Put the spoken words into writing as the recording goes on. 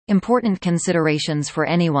Important considerations for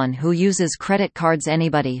anyone who uses credit cards.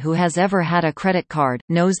 Anybody who has ever had a credit card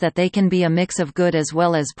knows that they can be a mix of good as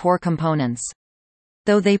well as poor components.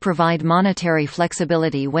 Though they provide monetary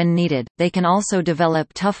flexibility when needed, they can also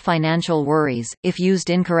develop tough financial worries, if used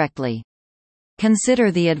incorrectly.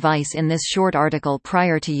 Consider the advice in this short article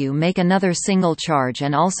prior to you make another single charge,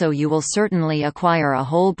 and also you will certainly acquire a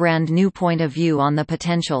whole brand new point of view on the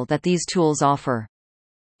potential that these tools offer.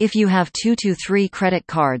 If you have 2 to 3 credit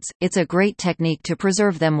cards, it's a great technique to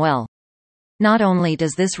preserve them well. Not only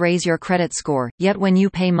does this raise your credit score, yet when you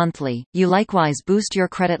pay monthly, you likewise boost your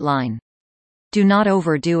credit line. Do not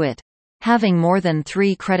overdo it. Having more than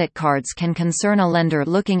 3 credit cards can concern a lender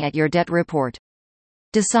looking at your debt report.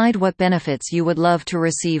 Decide what benefits you would love to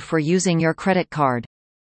receive for using your credit card.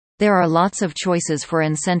 There are lots of choices for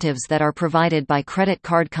incentives that are provided by credit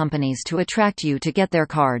card companies to attract you to get their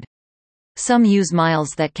card. Some use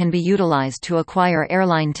miles that can be utilized to acquire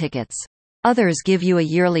airline tickets. Others give you a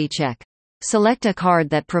yearly check. Select a card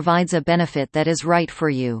that provides a benefit that is right for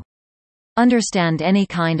you. Understand any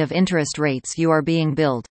kind of interest rates you are being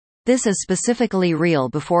billed. This is specifically real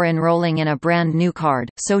before enrolling in a brand new card,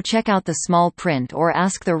 so check out the small print or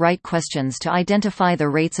ask the right questions to identify the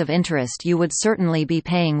rates of interest you would certainly be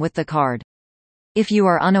paying with the card. If you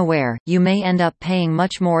are unaware, you may end up paying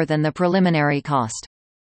much more than the preliminary cost.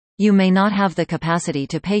 You may not have the capacity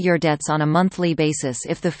to pay your debts on a monthly basis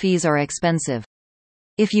if the fees are expensive.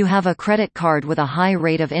 If you have a credit card with a high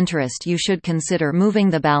rate of interest, you should consider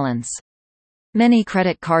moving the balance. Many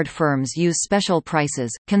credit card firms use special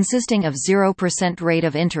prices, consisting of 0% rate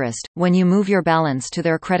of interest, when you move your balance to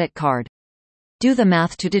their credit card. Do the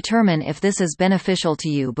math to determine if this is beneficial to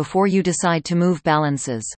you before you decide to move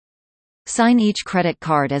balances. Sign each credit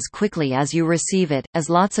card as quickly as you receive it, as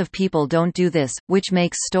lots of people don't do this, which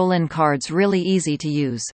makes stolen cards really easy to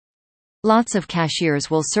use. Lots of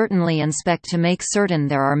cashiers will certainly inspect to make certain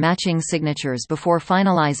there are matching signatures before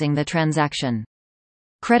finalizing the transaction.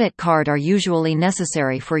 Credit cards are usually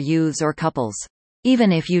necessary for youths or couples.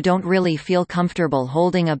 Even if you don't really feel comfortable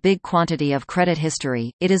holding a big quantity of credit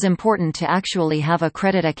history, it is important to actually have a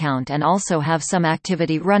credit account and also have some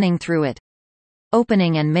activity running through it.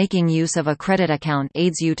 Opening and making use of a credit account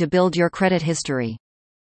aids you to build your credit history.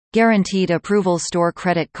 Guaranteed approval store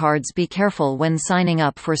credit cards. Be careful when signing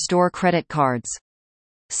up for store credit cards.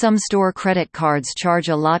 Some store credit cards charge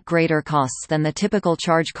a lot greater costs than the typical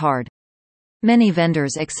charge card. Many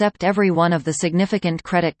vendors accept every one of the significant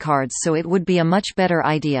credit cards, so it would be a much better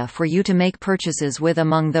idea for you to make purchases with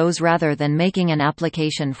among those rather than making an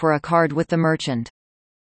application for a card with the merchant.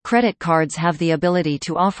 Credit cards have the ability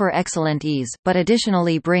to offer excellent ease, but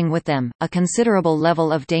additionally bring with them a considerable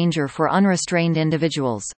level of danger for unrestrained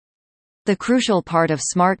individuals. The crucial part of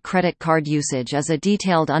smart credit card usage is a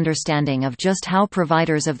detailed understanding of just how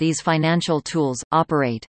providers of these financial tools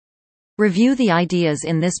operate. Review the ideas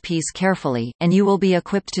in this piece carefully, and you will be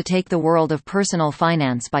equipped to take the world of personal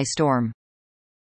finance by storm.